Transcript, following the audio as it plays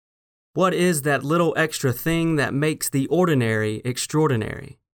What is that little extra thing that makes the ordinary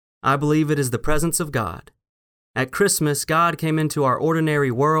extraordinary? I believe it is the presence of God. At Christmas, God came into our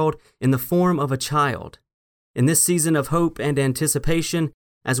ordinary world in the form of a child. In this season of hope and anticipation,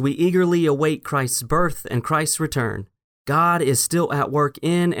 as we eagerly await Christ's birth and Christ's return, God is still at work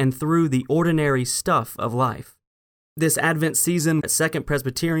in and through the ordinary stuff of life. This Advent season at Second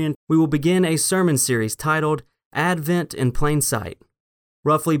Presbyterian, we will begin a sermon series titled Advent in Plain Sight.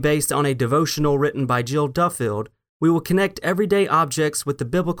 Roughly based on a devotional written by Jill Duffield, we will connect everyday objects with the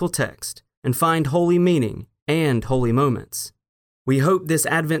biblical text and find holy meaning and holy moments. We hope this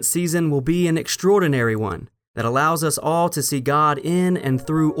Advent season will be an extraordinary one that allows us all to see God in and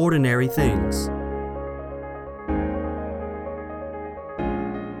through ordinary things.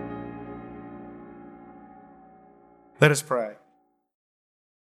 Let us pray.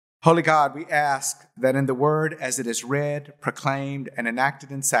 Holy God, we ask that in the word as it is read, proclaimed, and enacted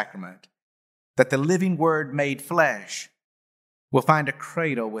in sacrament, that the living word made flesh will find a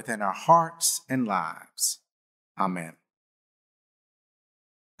cradle within our hearts and lives. Amen.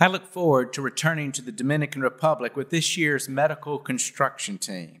 I look forward to returning to the Dominican Republic with this year's medical construction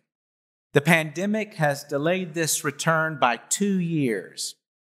team. The pandemic has delayed this return by 2 years.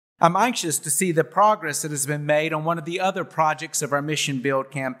 I'm anxious to see the progress that has been made on one of the other projects of our Mission Build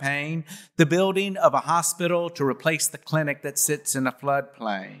campaign, the building of a hospital to replace the clinic that sits in a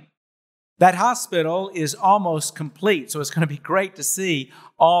floodplain. That hospital is almost complete, so it's going to be great to see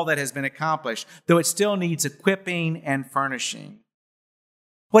all that has been accomplished, though it still needs equipping and furnishing.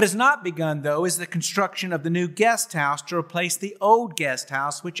 What has not begun, though, is the construction of the new guest house to replace the old guest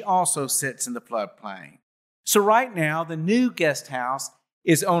house, which also sits in the floodplain. So right now, the new guest house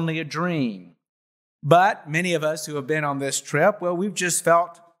is only a dream. But many of us who have been on this trip, well, we've just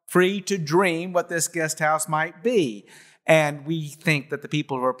felt free to dream what this guest house might be. And we think that the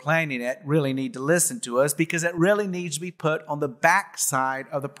people who are planning it really need to listen to us because it really needs to be put on the back side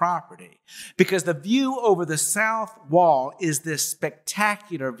of the property. Because the view over the south wall is this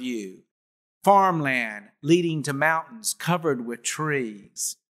spectacular view. Farmland leading to mountains covered with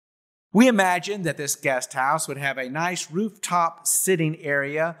trees. We imagined that this guest house would have a nice rooftop sitting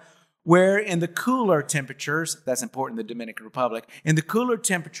area where in the cooler temperatures, that's important in the Dominican Republic, in the cooler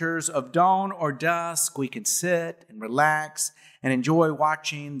temperatures of dawn or dusk, we can sit and relax and enjoy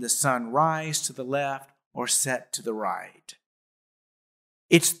watching the sun rise to the left or set to the right.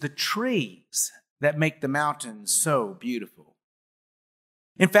 It's the trees that make the mountains so beautiful.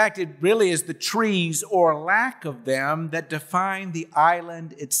 In fact, it really is the trees or lack of them that define the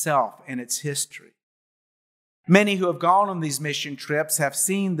island itself and its history. Many who have gone on these mission trips have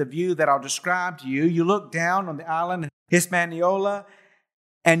seen the view that I'll describe to you. You look down on the island of Hispaniola,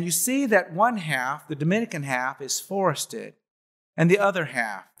 and you see that one half, the Dominican half, is forested, and the other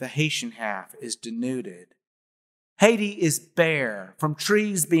half, the Haitian half, is denuded. Haiti is bare from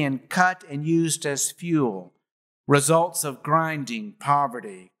trees being cut and used as fuel. Results of grinding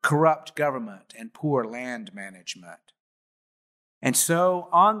poverty, corrupt government, and poor land management. And so,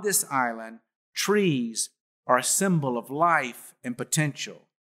 on this island, trees are a symbol of life and potential.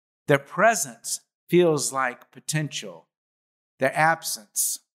 Their presence feels like potential. Their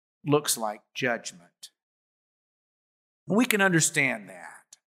absence looks like judgment. And we can understand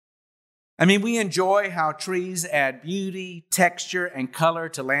that. I mean, we enjoy how trees add beauty, texture, and color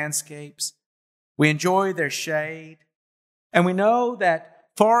to landscapes. We enjoy their shade, and we know that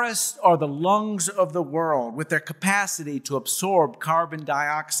forests are the lungs of the world with their capacity to absorb carbon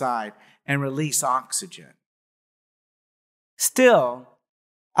dioxide and release oxygen. Still,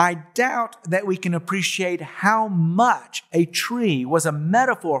 I doubt that we can appreciate how much a tree was a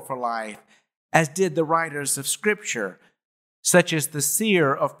metaphor for life, as did the writers of Scripture, such as the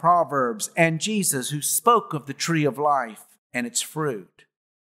seer of Proverbs and Jesus, who spoke of the tree of life and its fruit.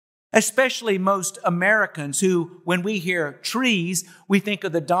 Especially most Americans who, when we hear trees, we think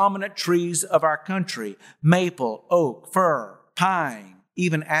of the dominant trees of our country: maple, oak, fir, pine,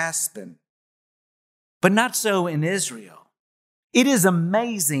 even aspen. But not so in Israel. It is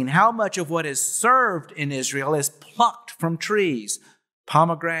amazing how much of what is served in Israel is plucked from trees: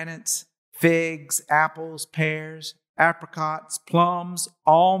 pomegranates, figs, apples, pears, apricots, plums,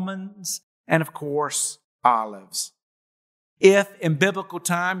 almonds, and of course, olives. If in biblical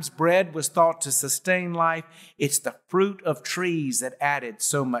times bread was thought to sustain life, it's the fruit of trees that added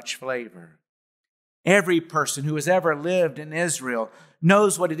so much flavor. Every person who has ever lived in Israel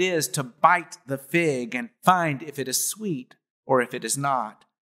knows what it is to bite the fig and find if it is sweet or if it is not,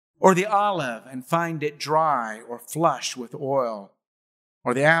 or the olive and find it dry or flush with oil,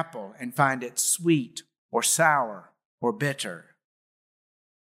 or the apple and find it sweet or sour or bitter.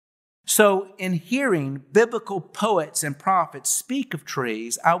 So, in hearing biblical poets and prophets speak of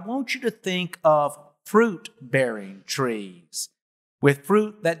trees, I want you to think of fruit-bearing trees with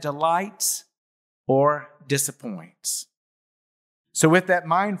fruit that delights or disappoints. So with that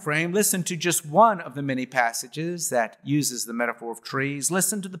mind frame, listen to just one of the many passages that uses the metaphor of trees.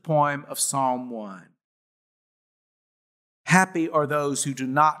 Listen to the poem of Psalm 1. Happy are those who do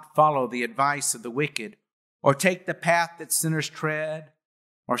not follow the advice of the wicked, or take the path that sinners tread,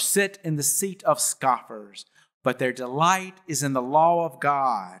 or sit in the seat of scoffers, but their delight is in the law of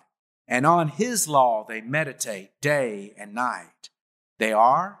God, and on His law they meditate day and night. They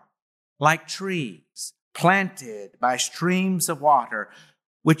are like trees planted by streams of water,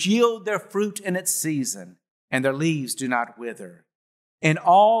 which yield their fruit in its season, and their leaves do not wither. In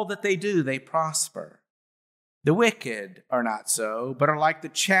all that they do, they prosper. The wicked are not so, but are like the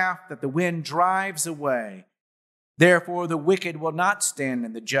chaff that the wind drives away. Therefore, the wicked will not stand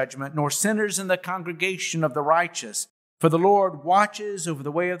in the judgment, nor sinners in the congregation of the righteous. For the Lord watches over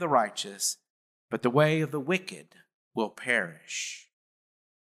the way of the righteous, but the way of the wicked will perish.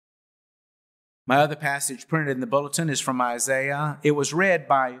 My other passage printed in the bulletin is from Isaiah. It was read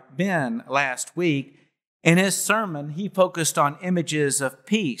by Ben last week. In his sermon, he focused on images of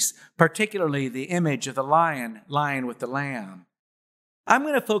peace, particularly the image of the lion lying with the lamb. I'm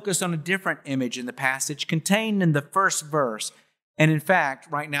going to focus on a different image in the passage contained in the first verse. And in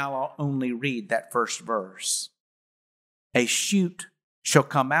fact, right now I'll only read that first verse. A shoot shall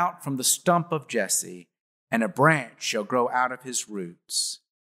come out from the stump of Jesse, and a branch shall grow out of his roots.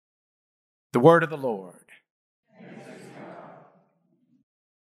 The word of the Lord.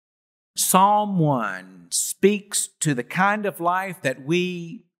 Psalm 1 speaks to the kind of life that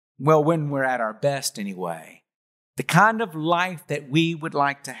when we're at our best anyway, the kind of life that we would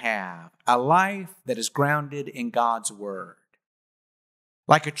like to have, a life that is grounded in God's word.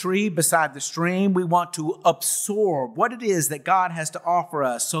 Like a tree beside the stream, we want to absorb what it is that God has to offer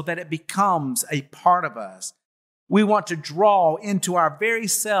us so that it becomes a part of us. We want to draw into our very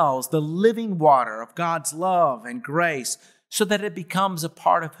selves the living water of God's love and grace so that it becomes a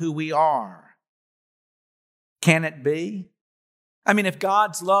part of who we are. Can it be? I mean, if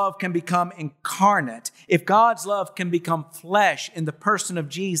God's love can become incarnate, if God's love can become flesh in the person of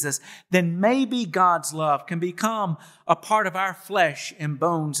Jesus, then maybe God's love can become a part of our flesh and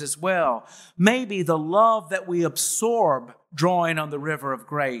bones as well. Maybe the love that we absorb drawing on the river of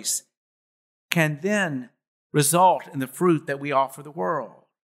grace can then result in the fruit that we offer the world.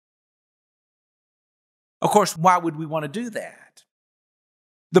 Of course, why would we want to do that?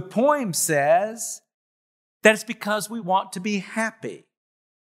 The poem says that it's because we want to be happy.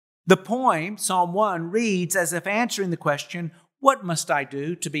 The poem, Psalm 1, reads as if answering the question, what must I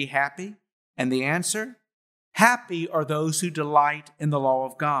do to be happy? And the answer, happy are those who delight in the law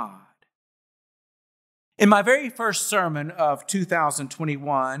of God. In my very first sermon of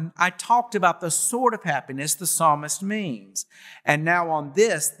 2021, I talked about the sort of happiness the psalmist means. And now on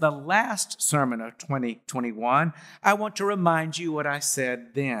this, the last sermon of 2021, I want to remind you what I said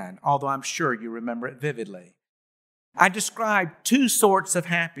then, although I'm sure you remember it vividly. I described two sorts of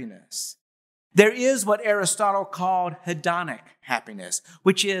happiness. There is what Aristotle called hedonic happiness,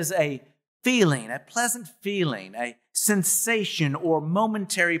 which is a feeling, a pleasant feeling, a sensation or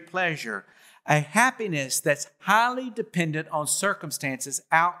momentary pleasure, a happiness that's highly dependent on circumstances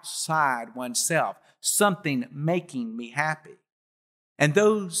outside oneself, something making me happy. And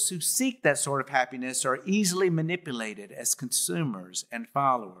those who seek that sort of happiness are easily manipulated as consumers and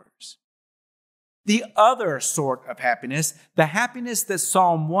followers. The other sort of happiness, the happiness that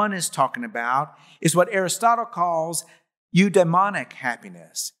Psalm 1 is talking about, is what Aristotle calls eudaimonic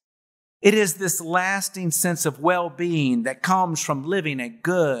happiness. It is this lasting sense of well-being that comes from living a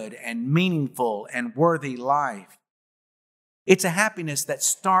good and meaningful and worthy life. It's a happiness that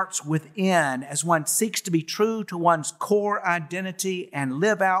starts within as one seeks to be true to one's core identity and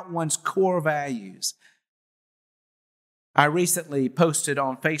live out one's core values. I recently posted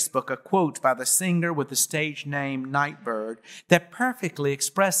on Facebook a quote by the singer with the stage name Nightbird that perfectly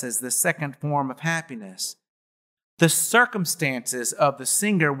expresses the second form of happiness. The circumstances of the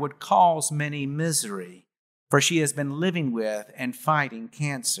singer would cause many misery, for she has been living with and fighting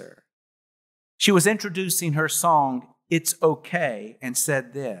cancer. She was introducing her song, It's Okay, and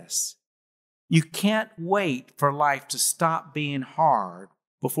said this, "You can't wait for life to stop being hard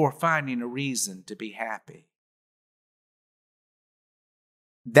before finding a reason to be happy."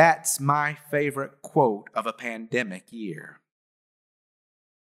 That's my favorite quote of a pandemic year.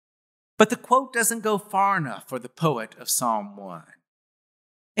 But the quote doesn't go far enough for the poet of Psalm 1.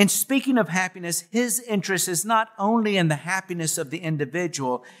 And speaking of happiness, his interest is not only in the happiness of the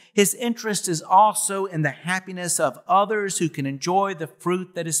individual, his interest is also in the happiness of others who can enjoy the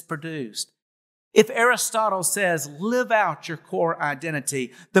fruit that is produced. If Aristotle says, live out your core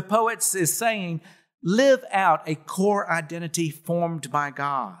identity, the poet is saying, live out a core identity formed by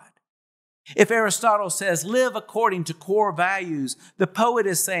God. If Aristotle says, live according to core values, the poet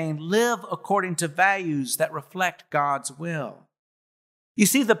is saying, live according to values that reflect God's will. You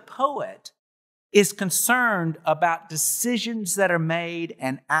see, the poet is concerned about decisions that are made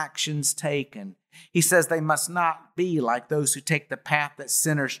and actions taken. He says they must not be like those who take the path that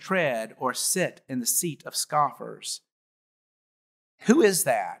sinners tread or sit in the seat of scoffers. Who is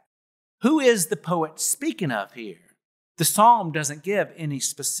that? Who is the poet speaking of here? The psalm doesn't give any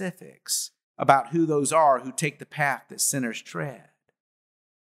specifics about who those are who take the path that sinners tread.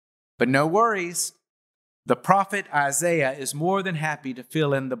 But no worries. The prophet Isaiah is more than happy to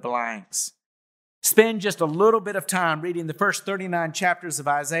fill in the blanks. Spend just a little bit of time reading the first 39 chapters of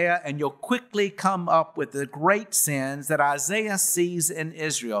Isaiah, and you'll quickly come up with the great sins that Isaiah sees in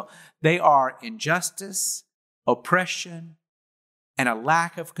Israel. They are injustice, oppression, and a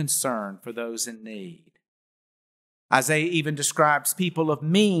lack of concern for those in need. Isaiah even describes people of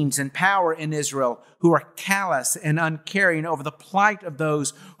means and power in Israel who are callous and uncaring over the plight of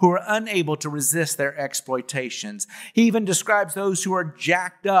those who are unable to resist their exploitations. He even describes those who are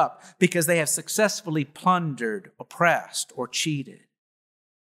jacked up because they have successfully plundered, oppressed, or cheated.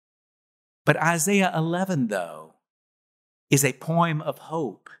 But Isaiah 11, though, is a poem of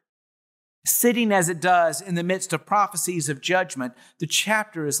hope. Sitting as it does in the midst of prophecies of judgment, the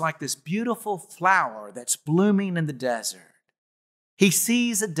chapter is like this beautiful flower that's blooming in the desert. He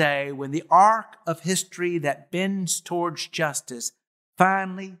sees a day when the arc of history that bends towards justice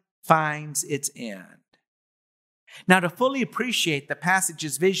finally finds its end. Now, to fully appreciate the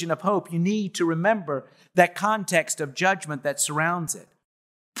passage's vision of hope, you need to remember that context of judgment that surrounds it.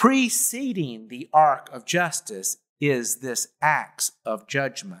 Preceding the arc of justice is this axe of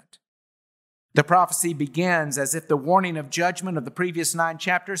judgment. The prophecy begins as if the warning of judgment of the previous 9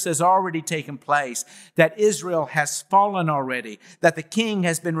 chapters has already taken place, that Israel has fallen already, that the king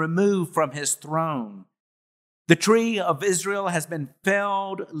has been removed from his throne. The tree of Israel has been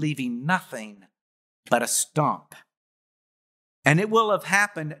felled, leaving nothing but a stump. And it will have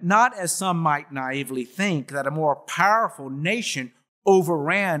happened not as some might naively think, that a more powerful nation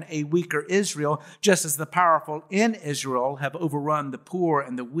overran a weaker Israel, just as the powerful in Israel have overrun the poor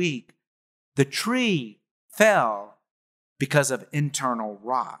and the weak. The tree fell because of internal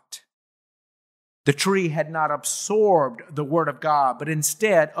rot. The tree had not absorbed the word of God, but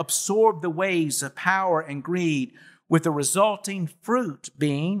instead absorbed the ways of power and greed, with the resulting fruit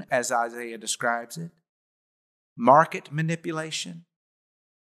being, as Isaiah describes it, market manipulation,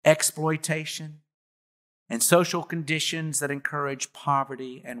 exploitation, and social conditions that encourage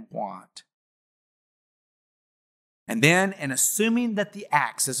poverty and want. And then, in assuming that the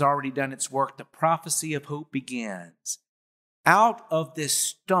axe has already done its work, the prophecy of hope begins. Out of this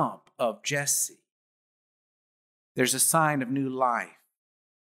stump of Jesse, there's a sign of new life.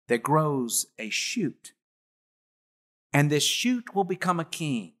 There grows a shoot. And this shoot will become a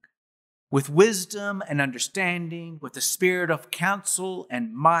king, with wisdom and understanding, with the spirit of counsel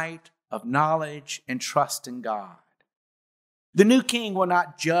and might, of knowledge and trust in God. The new king will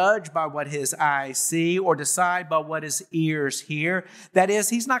not judge by what his eyes see or decide by what his ears hear. That is,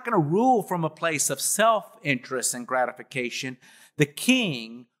 he's not going to rule from a place of self-interest and gratification. The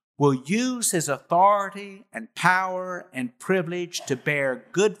king will use his authority and power and privilege to bear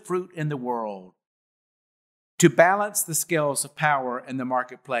good fruit in the world, to balance the scales of power in the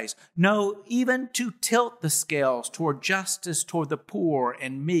marketplace. No, even to tilt the scales toward justice, toward the poor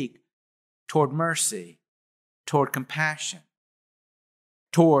and meek, toward mercy, toward compassion,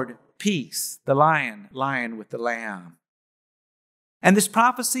 toward peace, the lion with the lamb. And this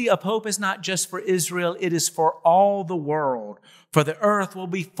prophecy of hope is not just for Israel, it is for all the world. For the earth will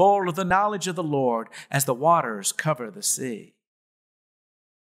be full of the knowledge of the Lord as the waters cover the sea.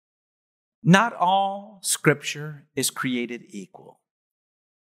 Not all Scripture is created equal.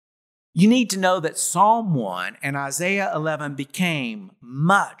 You need to know that Psalm 1 and Isaiah 11 became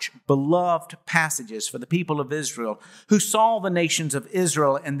much beloved passages for the people of Israel, who saw the nations of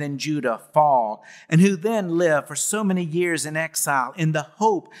Israel and then Judah fall, and who then lived for so many years in exile in the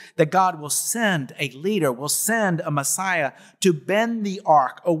hope that God will send a leader, will send a Messiah to bend the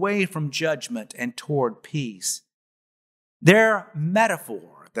arc away from judgment and toward peace. Their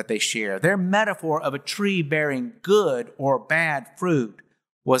metaphor that they share, their metaphor of a tree bearing good or bad fruit,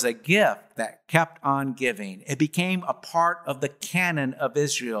 was a gift that kept on giving. It became a part of the canon of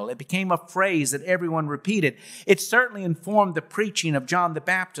Israel. It became a phrase that everyone repeated. It certainly informed the preaching of John the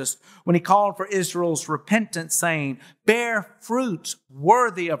Baptist when he called for Israel's repentance, saying, "Bear fruits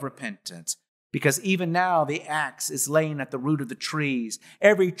worthy of repentance." Because even now the axe is laying at the root of the trees.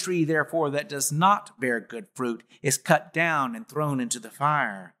 Every tree, therefore, that does not bear good fruit is cut down and thrown into the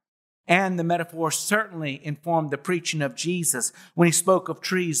fire. And the metaphor certainly informed the preaching of Jesus when he spoke of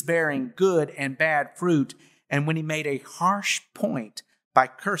trees bearing good and bad fruit, and when he made a harsh point by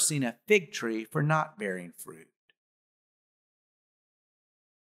cursing a fig tree for not bearing fruit.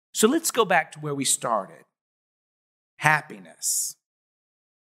 So let's go back to where we started. Happiness.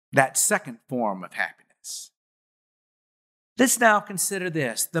 That second form of happiness. Let's now consider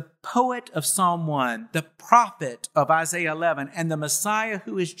this. The poet of Psalm 1, the prophet of Isaiah 11, and the Messiah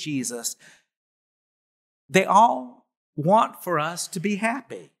who is Jesus, they all want for us to be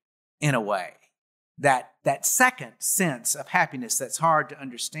happy in a way. That second sense of happiness that's hard to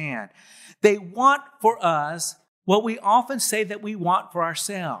understand. They want for us what we often say that we want for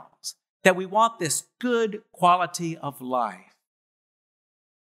ourselves, that we want this good quality of life.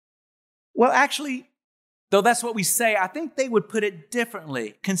 Well, actually, though that's what we say, I think they would put it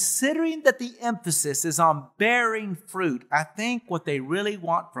differently. Considering that the emphasis is on bearing fruit, I think what they really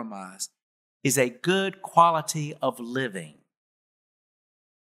want from us is a good quality of living.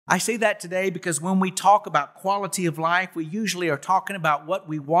 I say that today because when we talk about quality of life, we usually are talking about what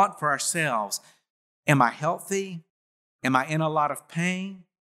we want for ourselves. Am I healthy? Am I in a lot of pain?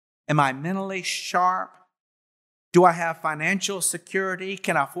 Am I mentally sharp? Do I have financial security?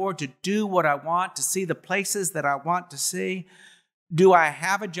 Can I afford to do what I want, to see the places that I want to see? Do I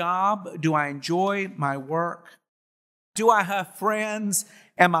have a job? Do I enjoy my work? Do I have friends?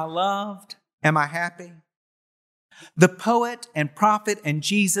 Am I loved? Am I happy? The poet and prophet and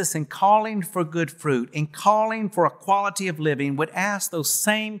Jesus, in calling for good fruit, in calling for a quality of living, would ask those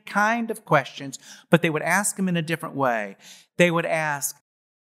same kind of questions, but they would ask them in a different way. They would ask,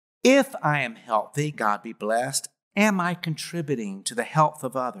 if I am healthy, God be blessed, am I contributing to the health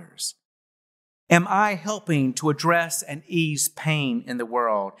of others? Am I helping to address and ease pain in the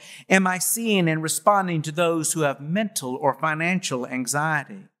world? Am I seeing and responding to those who have mental or financial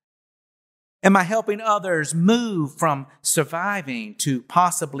anxiety? Am I helping others move from surviving to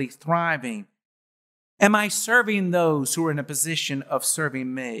possibly thriving? Am I serving those who are in a position of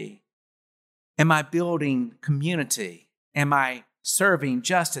serving me? Am I building community? Am I serving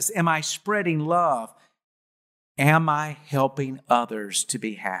justice? Am I spreading love? Am I helping others to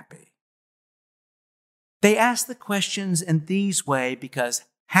be happy? They ask the questions in these ways because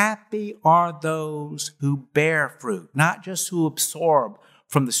happy are those who bear fruit, not just who absorb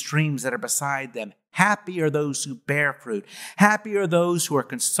from the streams that are beside them. Happy are those who bear fruit. Happy are those who are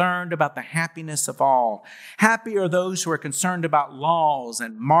concerned about the happiness of all. Happy are those who are concerned about laws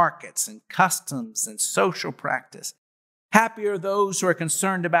and markets and customs and social practice. Happy are those who are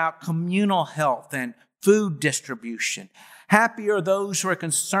concerned about communal health and food distribution. Happy are those who are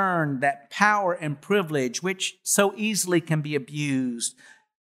concerned that power and privilege, which so easily can be abused,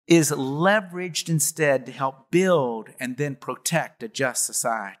 is leveraged instead to help build and then protect a just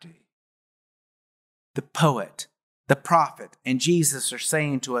society. The poet, the prophet, and Jesus are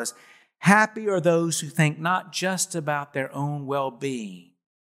saying to us, happy are those who think not just about their own well-being,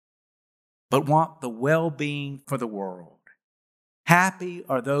 but want the well-being for the world. Happy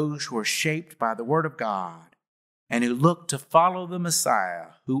are those who are shaped by the Word of God and who look to follow the Messiah,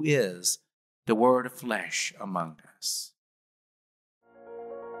 who is the Word of flesh among us.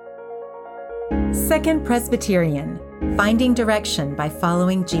 Second Presbyterian, finding direction by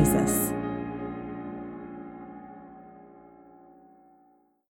following Jesus.